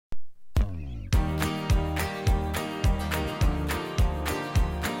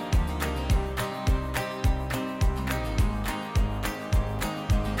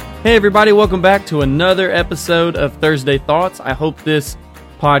Hey everybody, welcome back to another episode of Thursday Thoughts. I hope this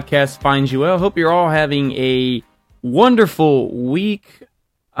podcast finds you well. I hope you're all having a wonderful week.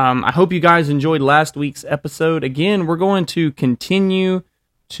 I hope you guys enjoyed last week's episode. Again, we're going to continue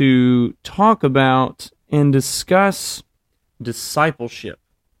to talk about and discuss discipleship.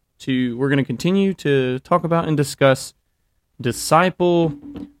 We're going to continue to talk about and discuss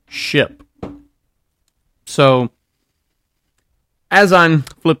discipleship. So, as I'm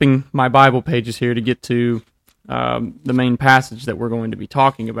flipping my Bible pages here to get to the main passage that we're going to be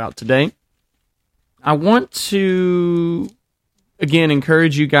talking about today, I want to, again,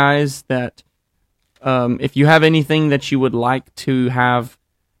 encourage you guys that if you have anything that you would like to have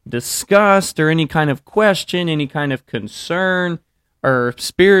discussed, or any kind of question, any kind of concern, or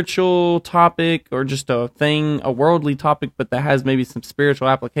spiritual topic, or just a worldly topic, but that has maybe some spiritual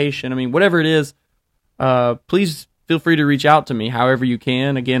application, whatever it is, please feel free to reach out to me however you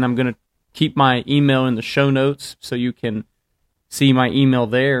can. Again, I'm going to keep my email in the show notes so you can see my email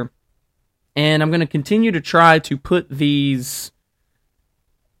there. And I'm going to continue to try to put these,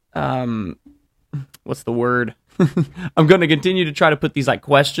 what's the word? I'm going to continue to try to put these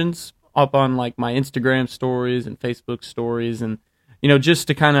questions up on my Instagram stories and Facebook stories, and just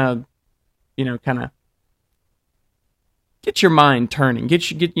to kind of get your mind turning, get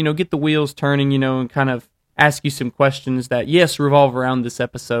the wheels turning, and kind of ask you some questions that, yes, revolve around this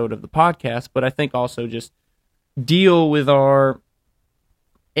episode of the podcast, but I think also just deal with our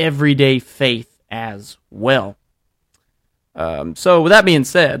everyday faith as well. So with that being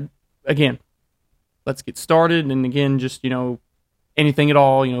said, again, let's get started. And again, just, anything at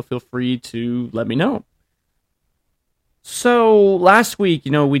all, feel free to let me know. So last week,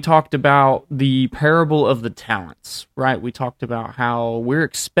 we talked about the parable of the talents, right? We talked about how we're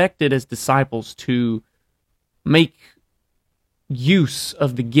expected as disciples to make use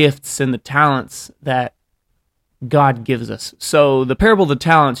of the gifts and the talents that God gives us. So the parable of the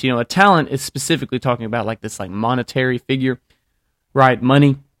talents, a talent is specifically talking about this monetary figure, right?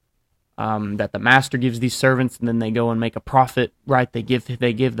 Money that the master gives these servants, and then they go and make a profit, right? They give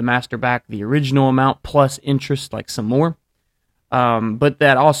the master back the original amount plus interest, some more. But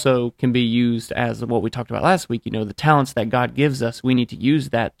that also can be used as what we talked about last week. The talents that God gives us, we need to use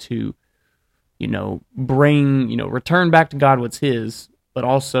that to return back to God what's His, but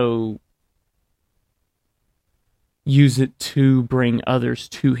also use it to bring others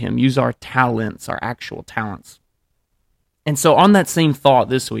to Him. Use our talents, our actual talents. And so on that same thought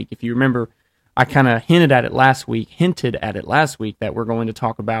this week, if you remember, I kind of hinted at it last week, that we're going to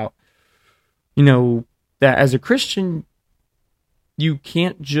talk about, that as a Christian, you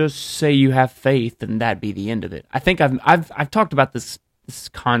can't just say you have faith and that be the end of it. I think I've talked about this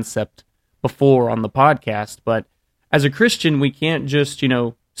concept before on the podcast, but as a Christian, we can't just,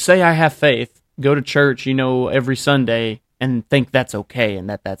 say I have faith, go to church, every Sunday, and think that's okay and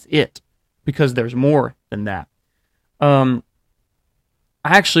that's it, because there's more than that. I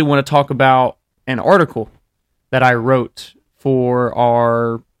actually want to talk about an article that I wrote for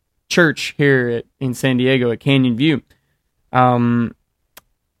our church here in San Diego at Canyon View. A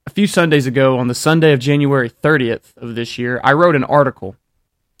few Sundays ago, on the Sunday of January 30th of this year, I wrote an article.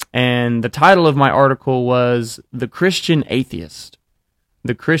 And the title of my article was The Christian Atheist.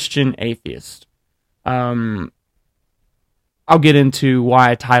 The Christian Atheist. I'll get into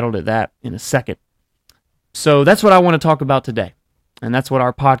why I titled it that in a second. So that's what I want to talk about today. And that's what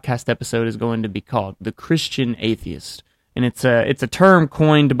our podcast episode is going to be called, The Christian Atheist. And it's a term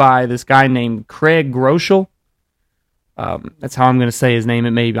coined by this guy named Craig Groeschel. That's how I'm going to say his name.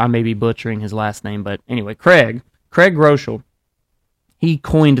 I may be butchering his last name, but anyway, Craig Groeschel. He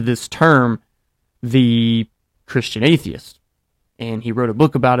coined this term, the Christian atheist, and he wrote a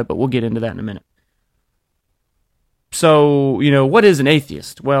book about it, but we'll get into that in a minute. So, what is an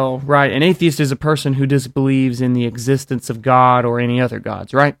atheist? Well, right, an atheist is a person who disbelieves in the existence of God or any other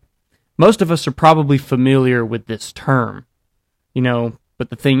gods, right? Most of us are probably familiar with this term,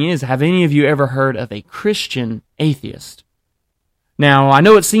 but the thing is, have any of you ever heard of a Christian atheist? Now, I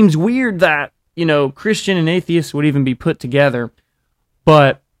know it seems weird that, Christian and atheist would even be put together,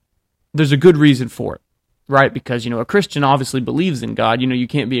 but there's a good reason for it, right? Because, a Christian obviously believes in God. You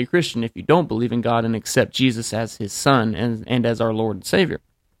can't be a Christian if you don't believe in God and accept Jesus as His Son and as our Lord and Savior.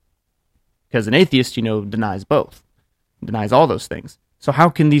 Because an atheist, denies both, denies all those things. So how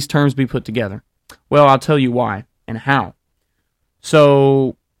can these terms be put together? Well, I'll tell you why and how.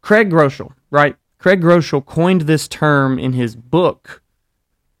 So Craig Groeschel, right? Craig Groeschel coined this term in his book,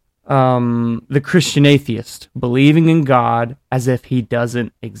 The Christian Atheist, believing in God as if He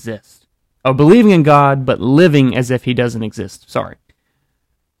doesn't exist. Oh, believing in God, but living as if He doesn't exist. Sorry.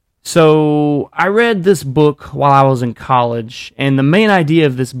 So I read this book while I was in college, and the main idea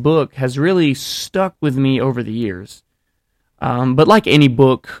of this book has really stuck with me over the years. But like any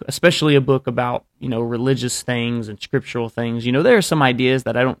book, especially a book about religious things and scriptural things, there are some ideas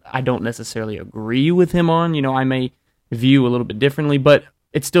that I don't necessarily agree with him on. I may view a little bit differently, but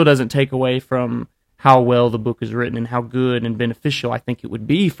it still doesn't take away from how well the book is written and how good and beneficial I think it would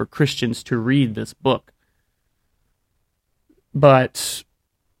be for Christians to read this book. But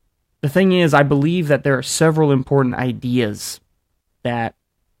the thing is, I believe that there are several important ideas that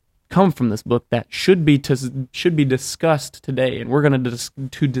come from this book that should be discussed today, and we're going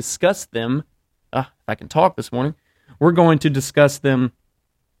to discuss them. If I can talk this morning, we're going to discuss them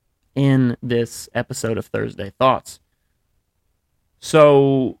in this episode of Thursday Thoughts.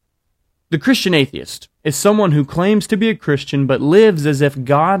 So, the Christian atheist is someone who claims to be a Christian but lives as if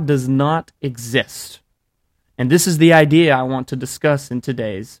God does not exist. And this is the idea I want to discuss in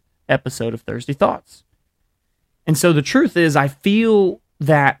today's episode of Thursday Thoughts. And so the truth is, I feel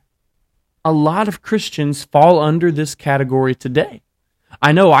that a lot of Christians fall under this category today.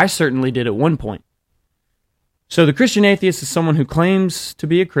 I know I certainly did at one point. So the Christian atheist is someone who claims to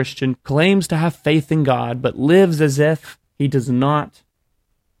be a Christian, claims to have faith in God, but lives as if he does not.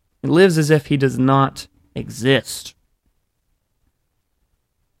 He lives as if he does not exist.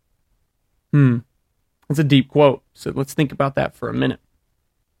 That's a deep quote. So let's think about that for a minute.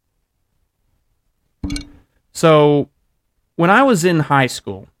 So when I was in high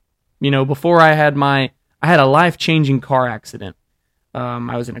school, before I had a life-changing car accident.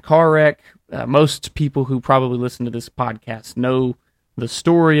 I was in a car wreck. Most people who probably listen to this podcast know the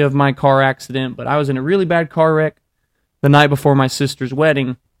story of my car accident, but I was in a really bad car wreck the night before my sister's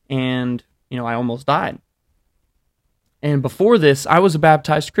wedding, and, I almost died. And before this, I was a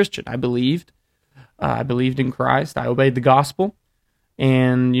baptized Christian. I believed in Christ. I obeyed the gospel,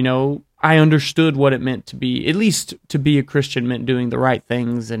 and, I understood what it meant to be, at least to be a Christian meant doing the right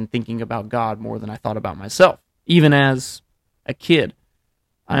things and thinking about God more than I thought about myself. Even as a kid,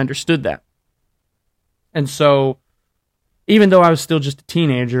 I understood that. And so, even though I was still just a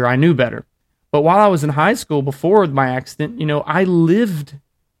teenager, I knew better. But while I was in high school before my accident, I lived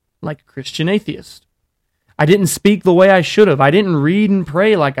like a Christian atheist. I didn't speak the way I should have. I didn't read and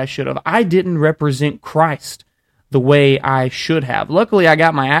pray like I should have. I didn't represent Christ the way I should have. Luckily, I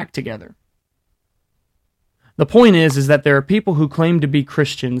got my act together. The point is that there are people who claim to be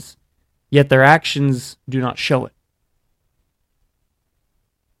Christians, yet their actions do not show it.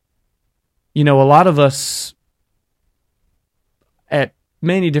 A lot of us at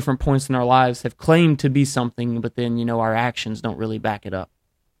many different points in our lives have claimed to be something, but then, our actions don't really back it up.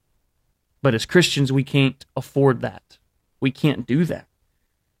 But as Christians, we can't afford that. We can't do that.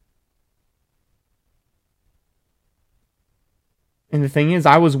 And the thing is,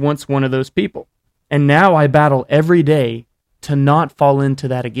 I was once one of those people. And now I battle every day to not fall into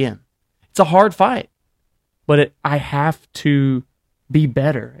that again. It's a hard fight. But I have to be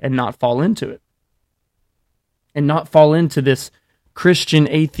better and not fall into it. And not fall into this Christian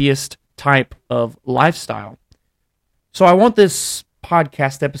atheist type of lifestyle. So I want this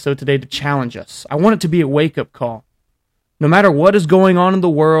podcast episode today to challenge us. I want it to be a wake-up call. No matter what is going on in the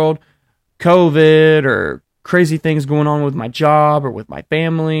world, COVID or crazy things going on with my job or with my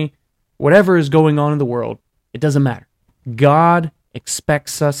family, whatever is going on in the world, it doesn't matter. God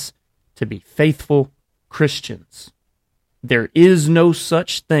expects us to be faithful Christians. There is no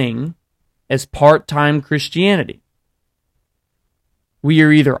such thing as part-time Christianity. We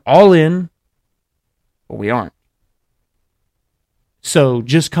are either all in or we aren't. So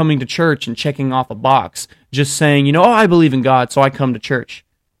just coming to church and checking off a box, just saying, I believe in God, so I come to church,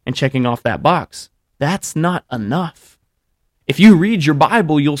 and checking off that box, that's not enough. If you read your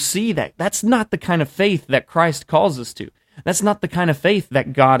Bible, you'll see that that's not the kind of faith that Christ calls us to. That's not the kind of faith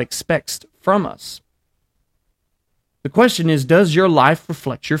that God expects from us. The question is, does your life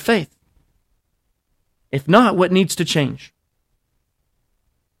reflect your faith? If not, what needs to change?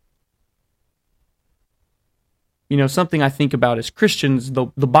 Something I think about as Christians, the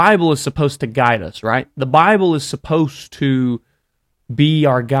Bible is supposed to guide us, right? The Bible is supposed to be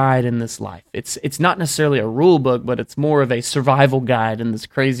our guide in this life. It's not necessarily a rule book, but it's more of a survival guide in this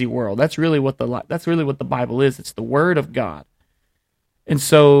crazy world. That's really what the Bible is. It's the Word of God. And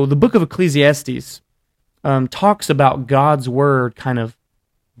so the book of Ecclesiastes talks about God's Word kind of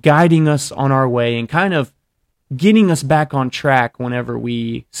guiding us on our way and kind of getting us back on track whenever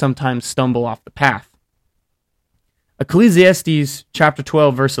we sometimes stumble off the path. Ecclesiastes chapter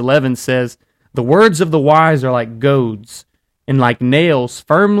 12, verse 11 says, "The words of the wise are like goads, and like nails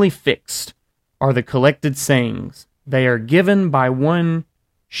firmly fixed are the collected sayings. They are given by one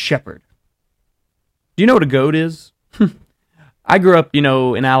shepherd. Do you know what a goad is? I grew up,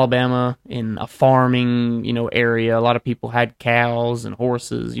 in Alabama in a farming, area. A lot of people had cows and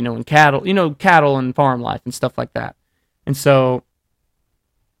horses, and cattle and farm life and stuff like that. And so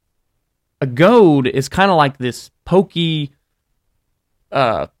a goad is kind of like this pokey,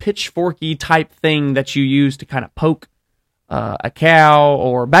 pitchforky type thing that you use to kind of poke a cow,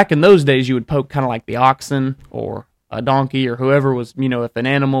 or back in those days you would poke kind of like the oxen or a donkey or whoever was, if an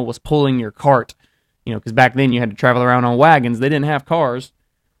animal was pulling your cart, because back then you had to travel around on wagons. They didn't have cars.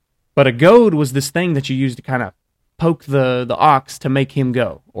 But a goad was this thing that you used to kind of poke the ox to make him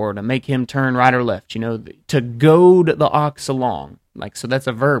go, or to make him turn right or left, to goad the ox along. So that's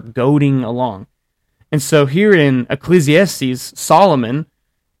a verb, goading along. And so here in Ecclesiastes, Solomon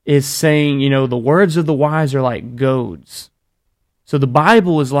is saying, the words of the wise are like goads. So the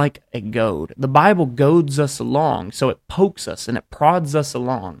Bible is like a goad. The Bible goads us along, so it pokes us and it prods us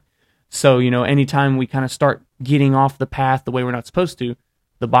along. So, anytime we kind of start getting off the path the way we're not supposed to,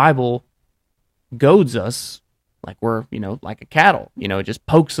 the Bible goads us like we're, like a cattle. It just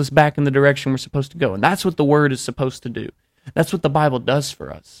pokes us back in the direction we're supposed to go. And that's what the Word is supposed to do. That's what the Bible does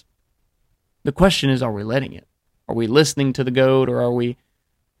for us. The question is, are we letting it? Are we listening to the goad, or are we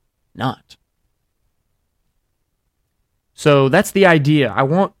not? So that's the idea. I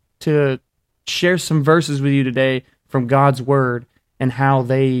want to share some verses with you today from God's Word and how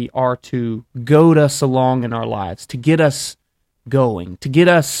they are to goad us along in our lives, to get us going, to get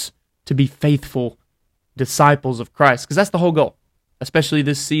us to be faithful disciples of Christ, because that's the whole goal. Especially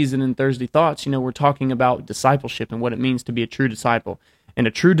this season in Thursday Thoughts, we're talking about discipleship and what it means to be a true disciple. And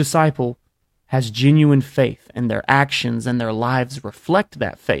a true disciple has genuine faith, and their actions and their lives reflect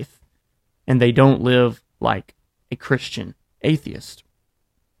that faith, and they don't live like a Christian atheist.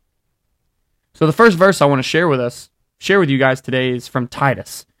 So the first verse I want to share with you guys today is from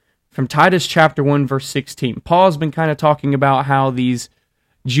Titus. From Titus chapter 1, verse 16. Paul's been kind of talking about how these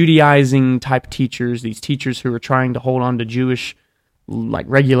Judaizing type teachers, these teachers who are trying to hold on to Jewish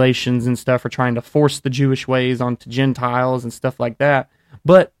regulations and stuff, are trying to force the Jewish ways onto Gentiles and stuff like that.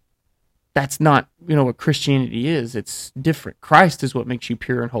 But that's not, what Christianity is. It's different. Christ is what makes you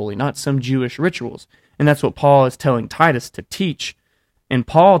pure and holy, not some Jewish rituals. And that's what Paul is telling Titus to teach. And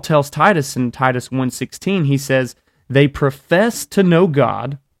Paul tells Titus in Titus 1:16, he says, they profess to know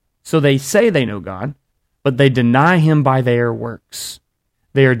God, so they say they know God, but they deny him by their works.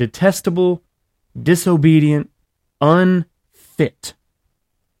 They are detestable, disobedient, unfit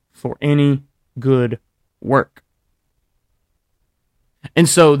for any good work. And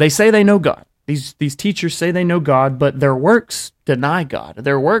so they say they know God. These teachers say they know God, but their works deny God.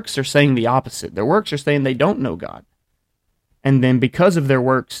 Their works are saying the opposite. Their works are saying they don't know God. And then because of their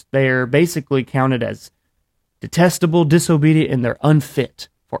works, they're basically counted as detestable, disobedient, and they're unfit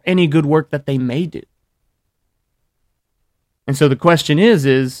for any good work that they may do. And so the question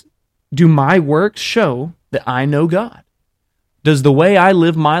is, do my works show that I know God? Does the way I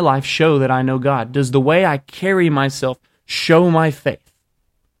live my life show that I know God? Does the way I carry myself show my faith?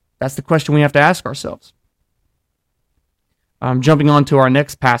 That's the question we have to ask ourselves. Jumping on to our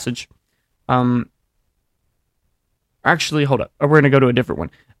next passage. Actually, hold up. We're going to go to a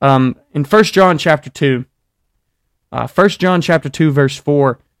different one. In 1 John chapter 2, 1 John chapter 2, verse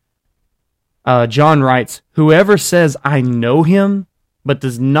 4, John writes, whoever says, I know him, but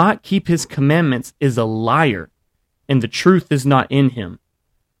does not keep his commandments is a liar, and the truth is not in him.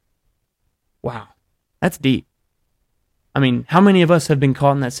 Wow, that's deep. I mean, how many of us have been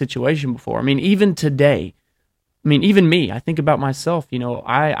caught in that situation before? I mean, even today, even me, I think about myself,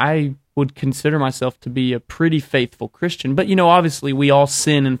 I would consider myself to be a pretty faithful Christian, but, obviously we all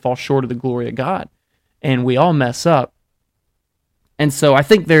sin and fall short of the glory of God, and we all mess up. And so I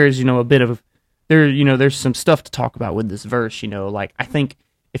think there's, a bit of, there's some stuff to talk about with this verse, I think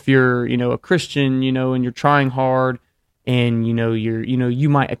if you're, a Christian, and you're trying hard and, you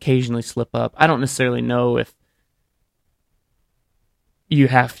might occasionally slip up. I don't necessarily know if you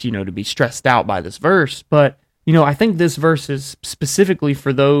have, to be stressed out by this verse, but, I think this verse is specifically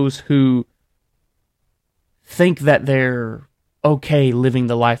for those who think that they're okay living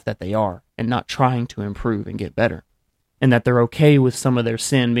the life that they are and not trying to improve and get better. And that they're okay with some of their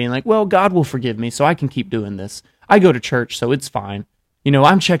sin, being like, well, God will forgive me, so I can keep doing this. I go to church, so it's fine.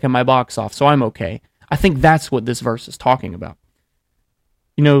 I'm checking my box off, so I'm okay. I think that's what this verse is talking about.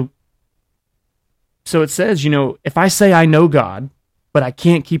 So it says, if I say I know God, but I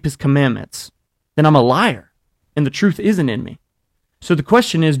can't keep his commandments, then I'm a liar, and the truth isn't in me. So the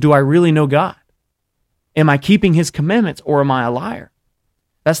question is, do I really know God? Am I keeping his commandments, or am I a liar?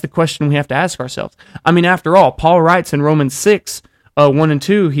 That's the question we have to ask ourselves. After all, Paul writes in Romans 6, 1 and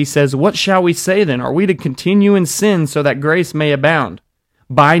 2, he says, "What shall we say then? Are we to continue in sin so that grace may abound?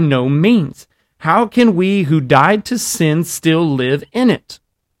 By no means. How can we who died to sin still live in it?"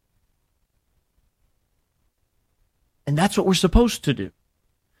 And that's what we're supposed to do.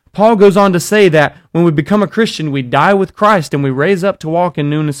 Paul goes on to say that when we become a Christian, we die with Christ and we raise up to walk in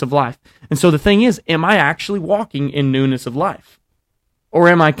newness of life. And so the thing is, am I actually walking in newness of life? Or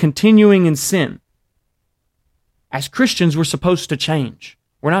am I continuing in sin? As Christians, we're supposed to change.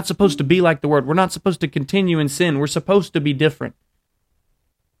 We're not supposed to be like the world. We're not supposed to continue in sin. We're supposed to be different.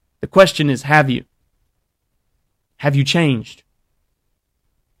 The question is, have you? Have you changed?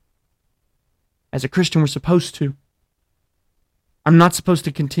 As a Christian, we're supposed to. I'm not supposed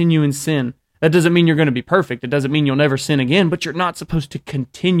to continue in sin. That doesn't mean you're going to be perfect. It doesn't mean you'll never sin again, but you're not supposed to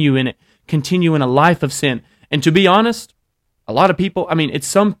continue in it, continue in a life of sin. And to be honest, a lot of people,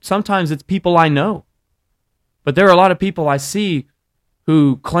 sometimes it's people I know, but there are a lot of people I see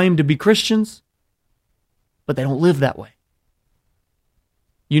who claim to be Christians, but they don't live that way.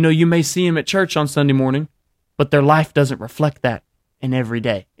 You may see them at church on Sunday morning, but their life doesn't reflect that in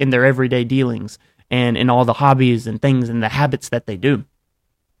their everyday dealings, and in all the hobbies and things and the habits that they do.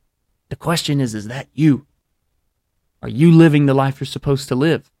 The question is that you? Are you living the life you're supposed to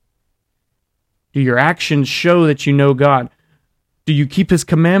live? Do your actions show that you know God? Do you keep His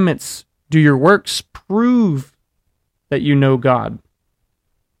commandments? Do your works prove that you know God?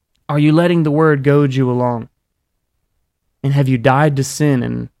 Are you letting the Word goad you along? And have you died to sin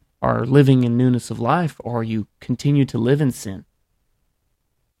and are living in newness of life, or are you continue to live in sin?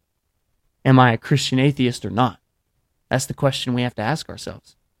 Am I a Christian atheist or not? That's the question we have to ask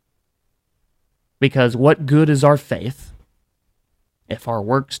ourselves. Because what good is our faith if our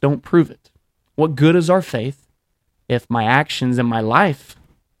works don't prove it? What good is our faith if my actions and my life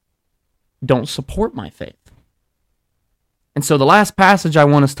don't support my faith? And so the last passage I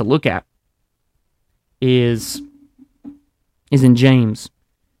want us to look at is in James.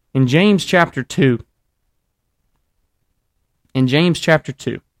 In James chapter 2. In James chapter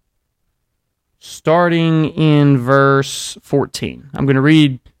 2. Starting in verse 14. I'm going to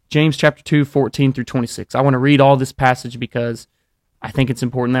read James chapter 2, 14 through 26. I want to read all this passage because I think it's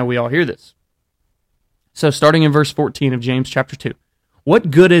important that we all hear this. So starting in verse 14 of James chapter 2.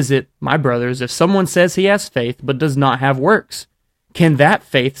 "What good is it, my brothers, if someone says he has faith but does not have works? Can that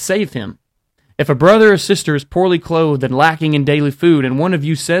faith save him? If a brother or sister is poorly clothed and lacking in daily food, and one of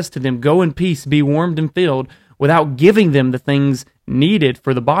you says to them, 'Go in peace, be warmed and filled,' without giving them the things needed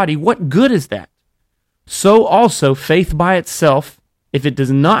for the body, what good is that? So also faith by itself, if it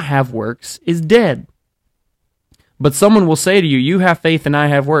does not have works, is dead. But someone will say to you, 'You have faith and I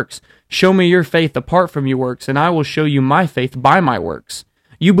have works. Show me your faith apart from your works, and I will show you my faith by my works.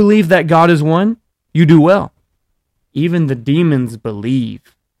 You believe that God is one? You do well. Even the demons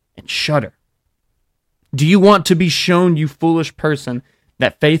believe and shudder. Do you want to be shown, you foolish person,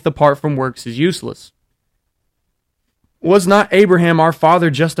 that faith apart from works is useless? Was not Abraham our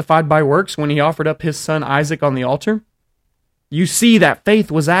father justified by works when he offered up his son Isaac on the altar? You see that faith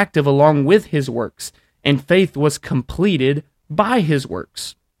was active along with his works, and faith was completed by his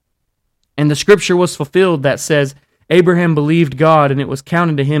works. And the scripture was fulfilled that says, Abraham believed God, and it was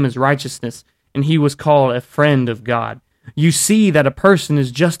counted to him as righteousness, and he was called a friend of God. You see that a person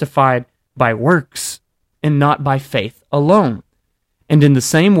is justified by works, and not by faith alone. And in the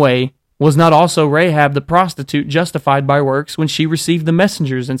same way, was not also Rahab the prostitute justified by works when she received the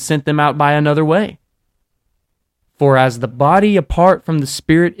messengers and sent them out by another way? For as the body apart from the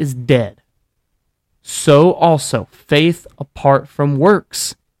spirit is dead, so also faith apart from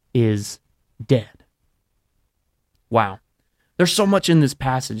works is dead." Wow. There's so much in this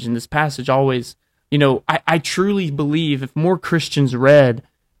passage, and this passage always, I truly believe if more Christians read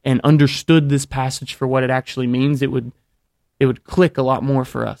and understood this passage for what it actually means, it would click a lot more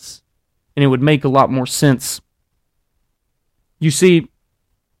for us. And it would make a lot more sense. You see,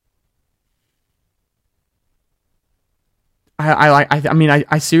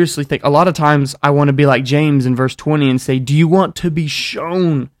 I seriously think a lot of times I want to be like James in verse 20 and say, do you want to be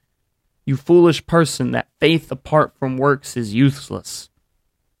shown, you foolish person, that faith apart from works is useless?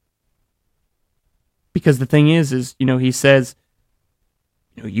 Because the thing is, he says,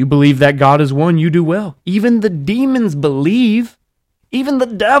 you believe that God is one, you do well. Even the demons believe. Even the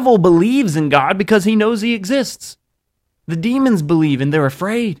devil believes in God because he knows he exists. The demons believe and they're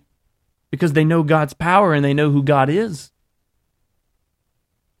afraid because they know God's power and they know who God is.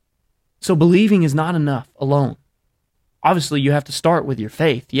 So believing is not enough alone. Obviously, you have to start with your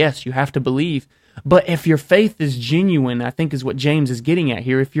faith. Yes, you have to believe. But if your faith is genuine, I think is what James is getting at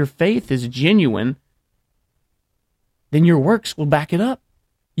here. If your faith is genuine, then your works will back it up.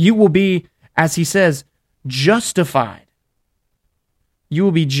 You will be, as he says, justified. You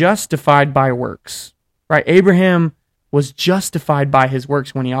will be justified by works, right? Abraham was justified by his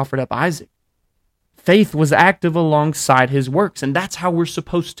works when he offered up Isaac. Faith was active alongside his works, and that's how we're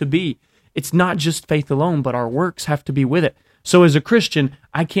supposed to be. It's not just faith alone, but our works have to be with it. So as a Christian,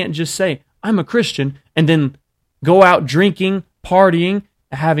 I can't just say, I'm a Christian, and then go out drinking, partying,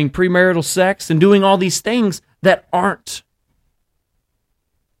 having premarital sex, and doing all these things that aren't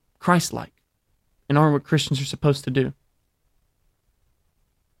Christ-like and aren't what Christians are supposed to do.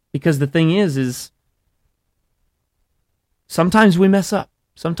 Because the thing is sometimes we mess up.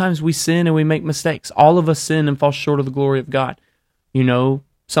 Sometimes we sin and we make mistakes. All of us sin and fall short of the glory of God. You know,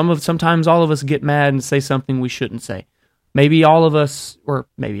 sometimes all of us get mad and say something we shouldn't say. Maybe all of us.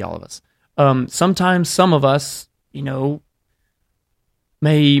 Sometimes some of us, you know,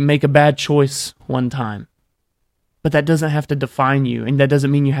 may make a bad choice one time. But that doesn't have to define you, and that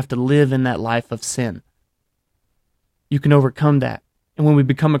doesn't mean you have to live in that life of sin. You can overcome that. And when we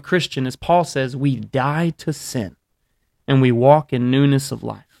become a Christian, as Paul says, we die to sin, and we walk in newness of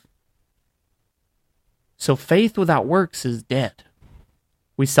life. So faith without works is dead.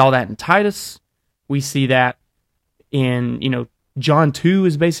 We saw that in Titus. We see that in, John 2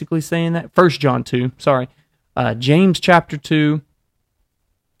 is basically saying that. 1 John 2, James chapter 2,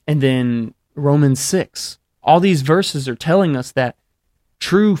 and then Romans 6. All these verses are telling us that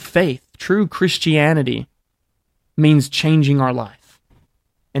true faith, true Christianity, means changing our life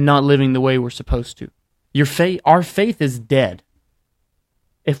and not living the way we're supposed to. Our faith is dead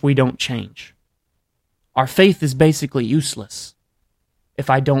if we don't change. Our faith is basically useless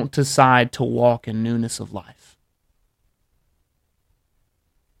if I don't decide to walk in newness of life.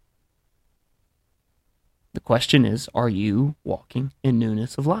 The question is, are you walking in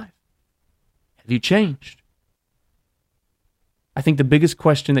newness of life? Have you changed? I think the biggest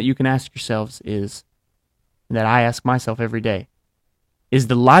question that you can ask yourselves is, that I ask myself every day, is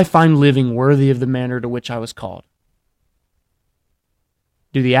the life I'm living worthy of the manner to which I was called?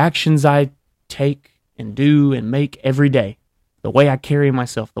 Do the actions I take and do and make every day, the way I carry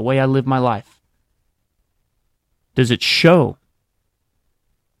myself, the way I live my life, does it show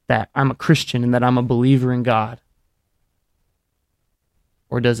that I'm a Christian and that I'm a believer in God?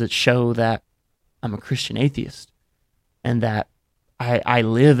 Or does it show that I'm a Christian atheist and that I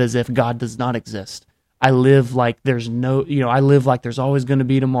live as if God does not exist? I live like there's I live like there's always going to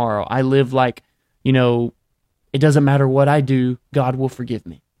be tomorrow. I live like, it doesn't matter what I do, God will forgive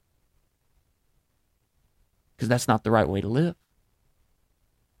me. Because that's not the right way to live.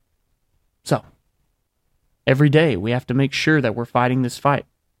 So, every day we have to make sure that we're fighting this fight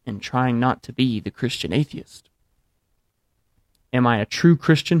and trying not to be the Christian atheist. Am I a true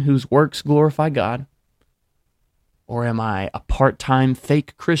Christian whose works glorify God? Or am I a part-time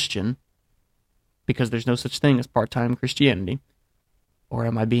fake Christian, because there's no such thing as part-time Christianity? Or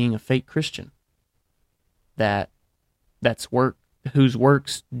am I being a fake Christian whose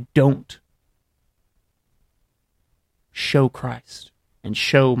works don't show Christ and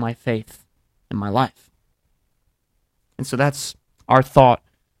show my faith in my life? And so that's our thought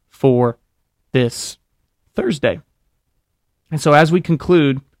for this Thursday. And so as we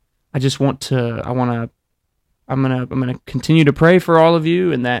conclude, I'm going to continue to pray for all of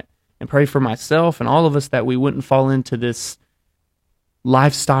you and pray for myself and all of us that we wouldn't fall into this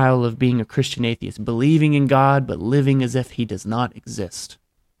lifestyle of being a Christian atheist, believing in God but living as if he does not exist.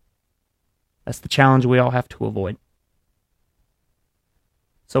 That's the challenge we all have to avoid.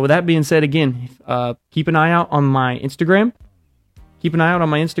 So with that being said, again, keep an eye out on my Instagram. Keep an eye out on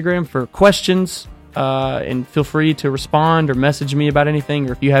my Instagram for questions, and feel free to respond or message me about anything,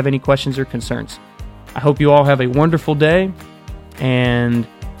 or if you have any questions or concerns. I hope you all have a wonderful day, and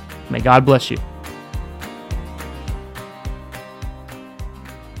may God bless you.